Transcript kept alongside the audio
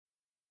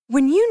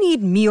When you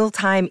need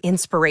mealtime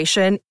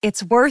inspiration,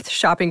 it's worth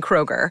shopping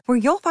Kroger, where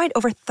you'll find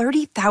over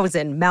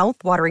 30,000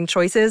 mouth-watering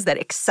choices that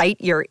excite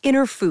your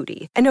inner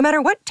foodie. And no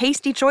matter what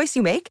tasty choice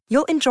you make,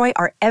 you'll enjoy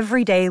our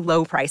everyday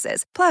low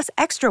prices, plus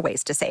extra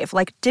ways to save,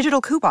 like digital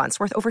coupons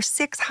worth over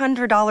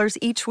 $600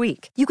 each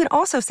week. You can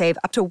also save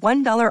up to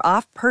 $1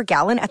 off per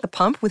gallon at the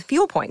pump with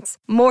fuel points.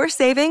 More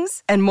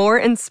savings and more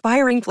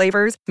inspiring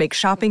flavors make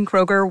shopping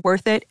Kroger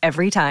worth it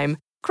every time.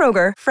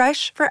 Kroger,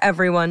 fresh for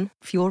everyone.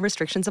 Fuel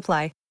restrictions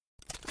apply.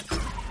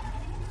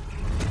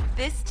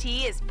 This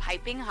tea is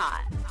piping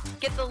hot.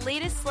 Get the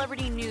latest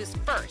celebrity news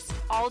first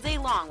all day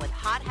long with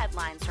hot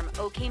headlines from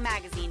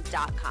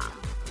okmagazine.com.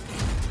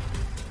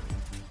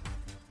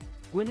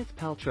 Gwyneth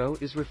Paltrow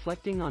is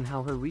reflecting on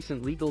how her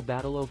recent legal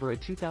battle over a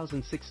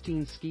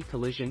 2016 ski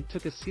collision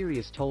took a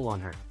serious toll on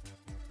her.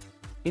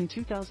 In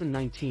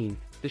 2019,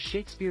 the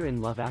Shakespeare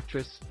in Love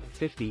actress,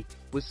 50,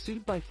 was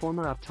sued by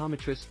former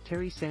optometrist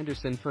Terry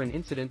Sanderson for an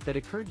incident that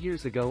occurred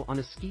years ago on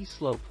a ski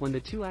slope when the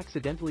two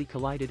accidentally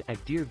collided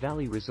at Deer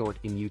Valley Resort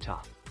in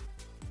Utah.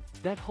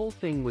 "That whole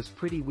thing was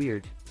pretty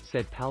weird,"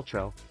 said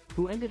Paltrow,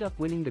 who ended up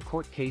winning the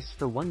court case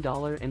for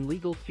 $1 and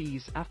legal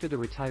fees after the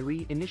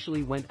retiree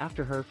initially went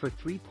after her for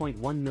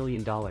 $3.1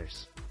 million.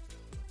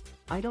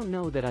 "I don't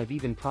know that I've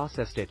even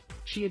processed it,"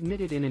 she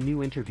admitted in a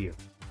new interview.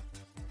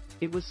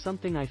 "It was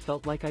something I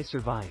felt like I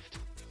survived.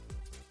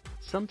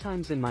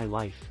 Sometimes in my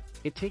life,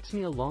 it takes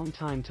me a long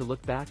time to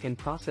look back and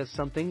process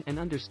something and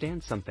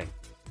understand something."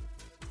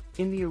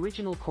 In the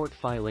original court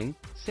filing,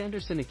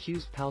 Sanderson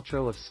accused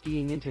Paltrow of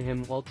skiing into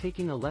him while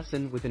taking a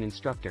lesson with an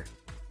instructor.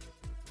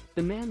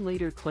 The man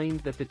later claimed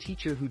that the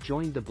teacher who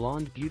joined the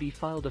blonde beauty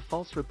filed a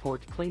false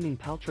report claiming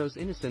Paltrow's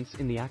innocence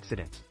in the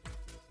accident.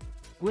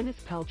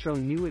 Gwyneth Paltrow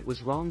knew it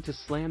was wrong to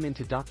slam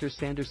into Dr.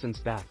 Sanderson's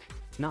back,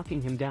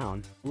 knocking him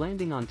down,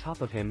 landing on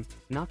top of him,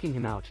 knocking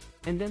him out,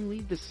 and then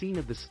leave the scene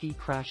of the ski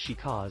crash she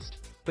caused,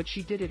 but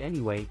she did it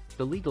anyway,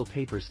 the legal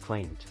papers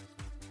claimed.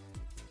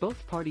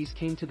 Both parties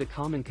came to the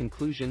common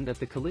conclusion that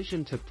the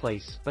collision took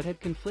place but had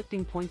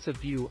conflicting points of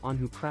view on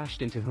who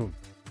crashed into whom.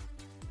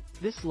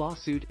 This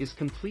lawsuit is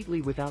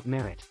completely without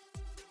merit.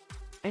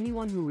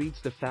 Anyone who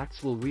reads the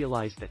facts will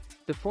realize that,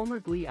 the former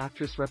Glee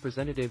actress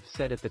representative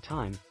said at the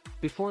time,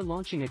 before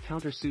launching a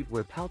countersuit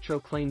where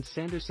Paltrow claimed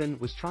Sanderson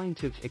was trying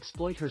to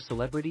exploit her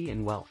celebrity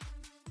and wealth.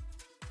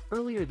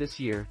 Earlier this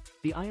year,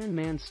 the Iron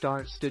Man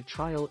star stood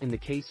trial in the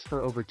case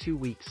for over 2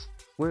 weeks,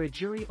 where a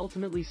jury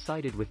ultimately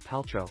sided with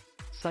Paltrow,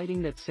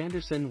 citing that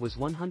Sanderson was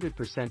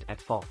 100%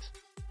 at fault.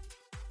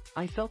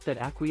 "I felt that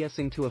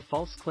acquiescing to a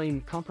false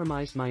claim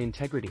compromised my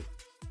integrity.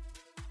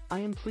 I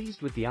am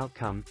pleased with the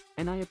outcome,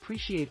 and I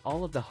appreciate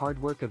all of the hard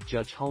work of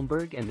Judge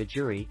Holmberg and the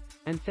jury,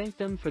 and thank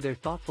them for their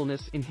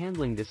thoughtfulness in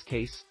handling this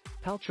case,"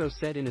 Paltrow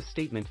said in a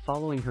statement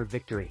following her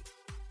victory.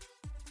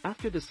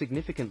 After the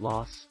significant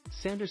loss,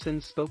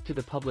 Sanderson spoke to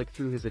the public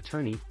through his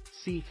attorney,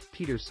 C.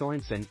 Peter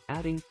Sorensen,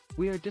 adding,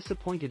 "We are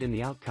disappointed in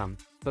the outcome,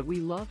 but we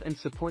love and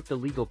support the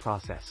legal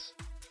process.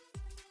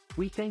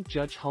 We thank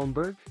Judge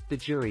Holmberg, the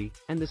jury,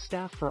 and the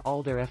staff for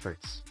all their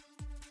efforts.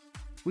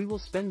 We will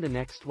spend the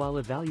next while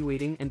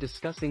evaluating and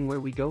discussing where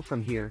we go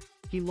from here,"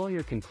 the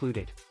lawyer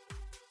concluded.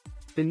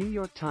 The New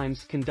York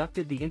Times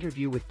conducted the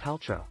interview with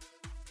Paltrow.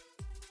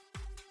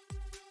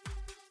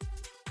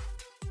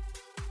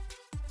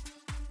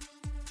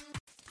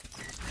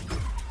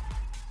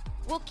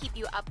 We'll keep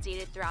you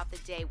updated throughout the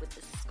day with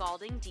the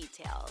scalding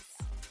details.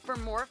 For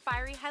more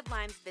fiery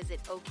headlines,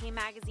 visit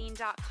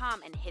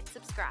okmagazine.com and hit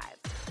subscribe.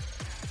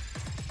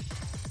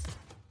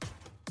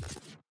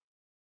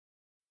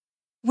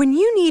 When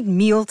you need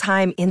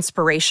mealtime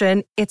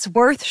inspiration, it's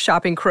worth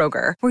shopping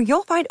Kroger, where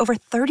you'll find over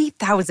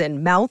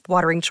 30,000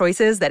 mouth-watering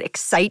choices that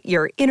excite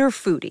your inner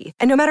foodie.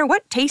 And no matter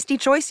what tasty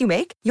choice you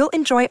make, you'll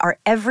enjoy our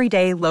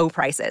everyday low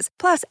prices,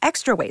 plus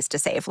extra ways to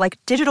save, like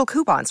digital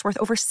coupons worth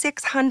over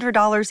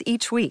 $600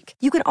 each week.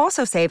 You can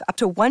also save up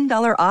to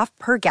 $1 off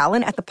per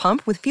gallon at the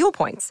pump with fuel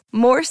points.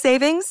 More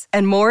savings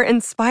and more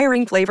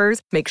inspiring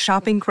flavors make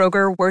shopping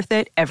Kroger worth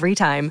it every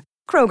time.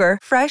 Kroger,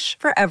 fresh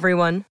for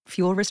everyone.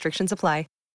 Fuel restrictions apply.